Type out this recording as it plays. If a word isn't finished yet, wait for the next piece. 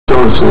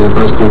majority of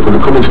those people who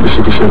come into the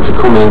city centre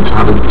come in to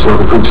have a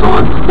good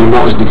time in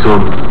what has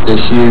become a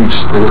huge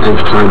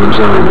entertainment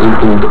zone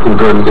in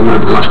Birmingham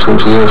over the last 20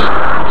 years.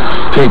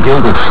 Jay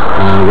Gilbert,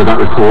 with that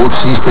report,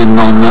 he's been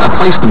on a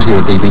placement here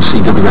at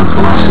BBC WM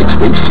for the last 6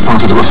 weeks as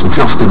part of the Russell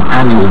Justin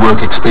annual work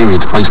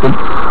experience placement,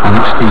 and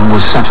that scheme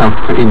was set up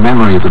in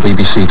memory of the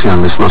BBC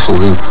journalist Russell,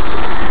 who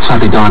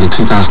sadly died in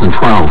 2012,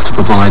 to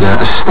provide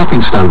a stepping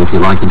stone, if you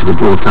like, into the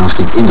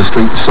broadcasting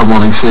industry,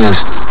 someone who shares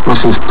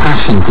Russell's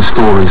passion for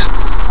stories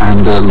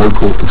and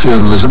local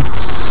journalism.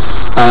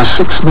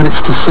 6 minutes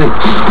to 6.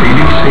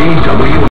 BBC WM.